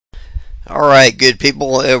Alright, good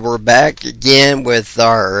people, we're back again with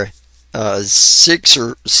our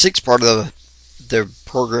sixth part of the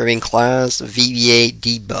programming class, VBA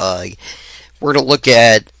Debug. We're going to look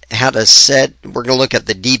at we're going to look at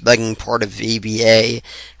the debugging part of VBA,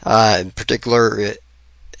 in particular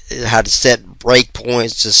how to set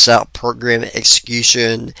breakpoints to set program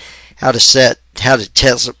execution, how to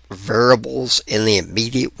test variables in the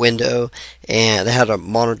immediate window, and how to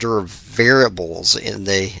monitor variables in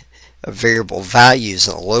the variable values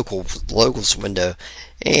in the locals window.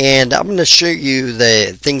 And I'm going to show you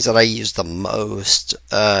the things that I use the most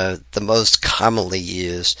commonly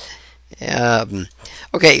used.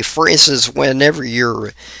 Okay, for instance, whenever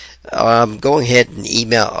you're going ahead and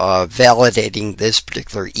validating this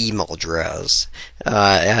particular email address,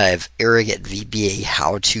 I have Eric at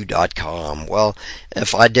VBAHowTo.com. Well,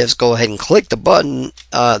 if I just go ahead and click the button,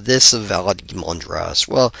 this is a valid email address.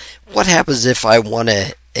 Well, what happens if I want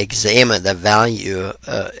to examine the value,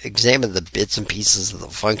 examine the bits and pieces of the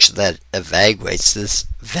function that evaluates this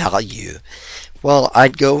value? Well,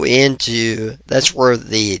 I'd go into, that's where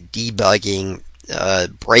the debugging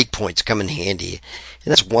breakpoints come in handy.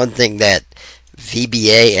 And that's one thing that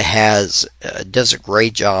VBA does a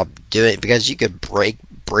great job doing, because you could break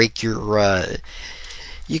your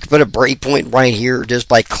you can put a breakpoint right here just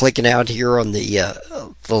by clicking out here on the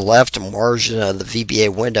left margin of the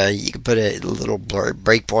VBA window. You can put a little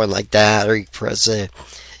breakpoint like that, or you can press it,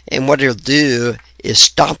 and what it'll do is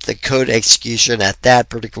stop the code execution at that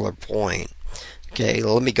particular point. Okay,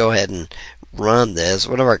 let me go ahead and run this.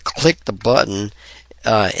 Whenever I click the button,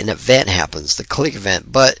 an event happens, the click event.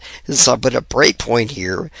 But since I put a breakpoint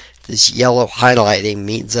here, this yellow highlighting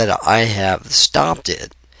means that I have stopped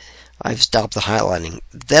it. I've stopped the highlighting.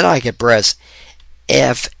 Then I can press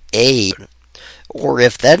F8, or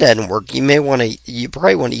if that doesn't work, you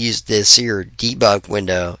probably want to use this here debug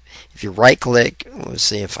window. If you right click, let's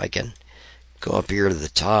see if I can go up here to the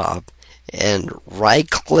top and right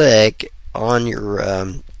click on your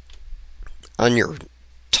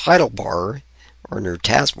title bar or on your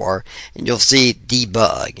taskbar, and you'll see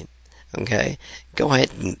debug. Okay, go ahead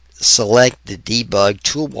and select the debug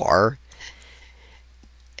toolbar.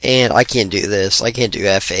 And I can't do this. I can't do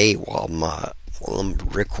F8 while I'm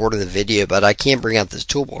recording the video, but I can bring out this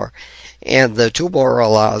toolbar. And the toolbar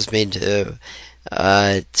allows me to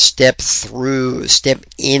step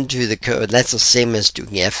into the code. That's the same as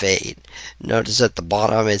doing F8. Notice at the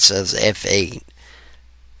bottom it says F8.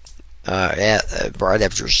 Right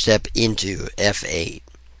after step into F8.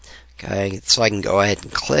 Okay, so I can go ahead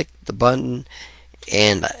and click the button,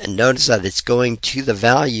 and notice that it's going to the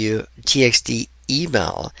value txt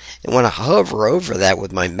email, and when I hover over that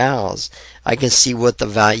with my mouse, I can see what the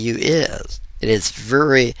value is.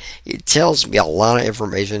 It tells me a lot of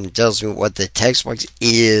information. It tells me what the text box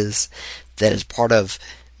is that is part of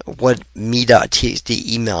what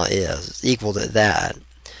me.txt email is, equal to that.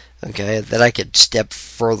 Okay, then I could step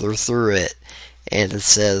further through it, and it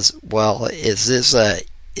says, well, is this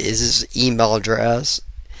email address?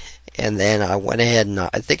 And then I went ahead and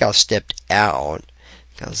I think I stepped out,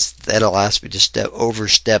 because that allows me to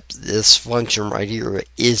overstep this function right here,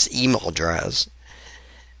 is email address.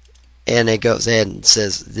 And it goes ahead and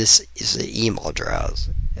says this is the email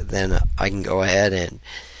address. And then I can go ahead and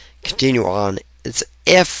continue on. It's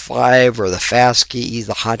F5 or the fast keys,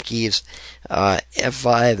 the hotkeys,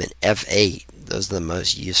 F5 and F8. Those are the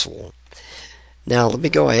most useful. Now let me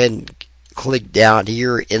go ahead and click down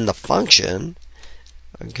here in the function.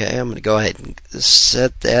 Okay, I'm going to go ahead and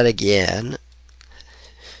set that again.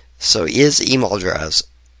 So is email address.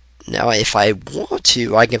 Now if I want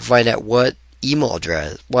to, I can find out what email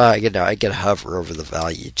address. Well, I can hover over the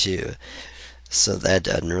value too, so that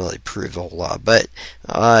doesn't really prove a whole lot. But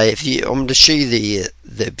I'm going to show you the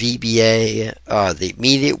VBA, the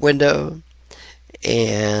immediate window.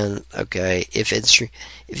 And okay, if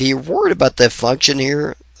you're worried about the function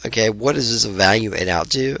here, okay, what does this evaluate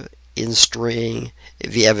out to in string?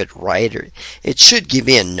 If you have it right, or it should give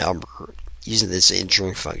me a number using this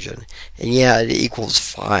in-string function, and yeah, it equals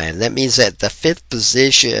 5. That means that the 5th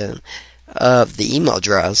position of the email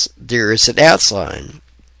address, there is an @ sign.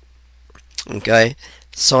 Okay,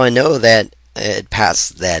 so I know that it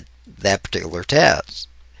passed that particular test.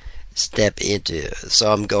 Step into.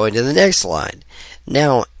 So I'm going to the next line.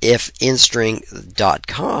 Now, if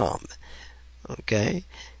instring.com. Okay,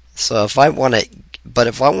 so if I want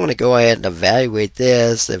to go ahead and evaluate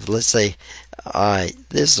this, if let's say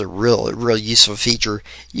this is a real useful feature,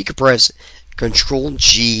 you can press Control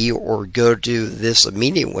G or go to this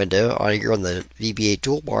immediate window here on the VBA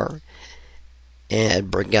toolbar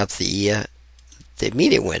and bring up the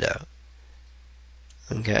immediate window.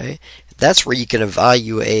 Okay, that's where you can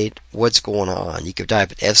evaluate what's going on. You could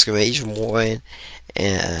type an exclamation point,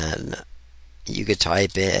 and you could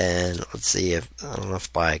type in, let's see if, I don't know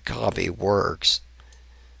if my copy works,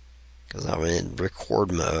 because I'm in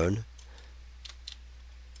record mode.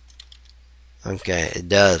 Okay, it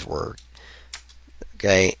does work.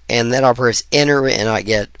 Okay, and then I'll press enter and I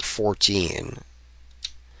get 14.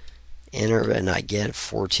 Enter and I get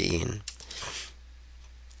 14.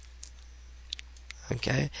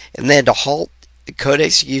 Okay, and then to halt code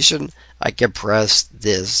execution, I can press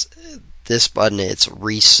this button. It's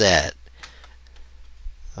reset.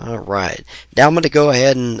 Alright, now I'm going to go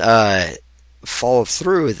ahead and follow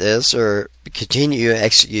through with this, or continue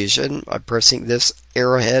execution by pressing this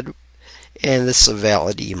arrowhead, and this is a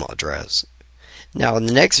valid email address. Now in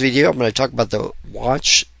the next video I'm going to talk about the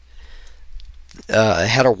watch,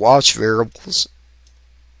 how to watch variables.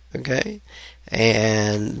 Okay,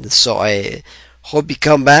 and so I hope you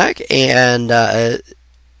come back and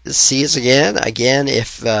see us again. Again,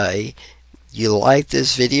 if you like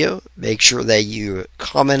this video, make sure that you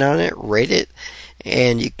comment on it, rate it,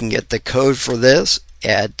 and you can get the code for this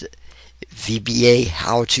at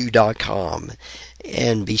VBAHowTo.com.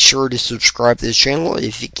 And be sure to subscribe to this channel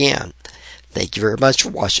if you can. Thank you very much for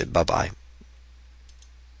watching. Bye-bye.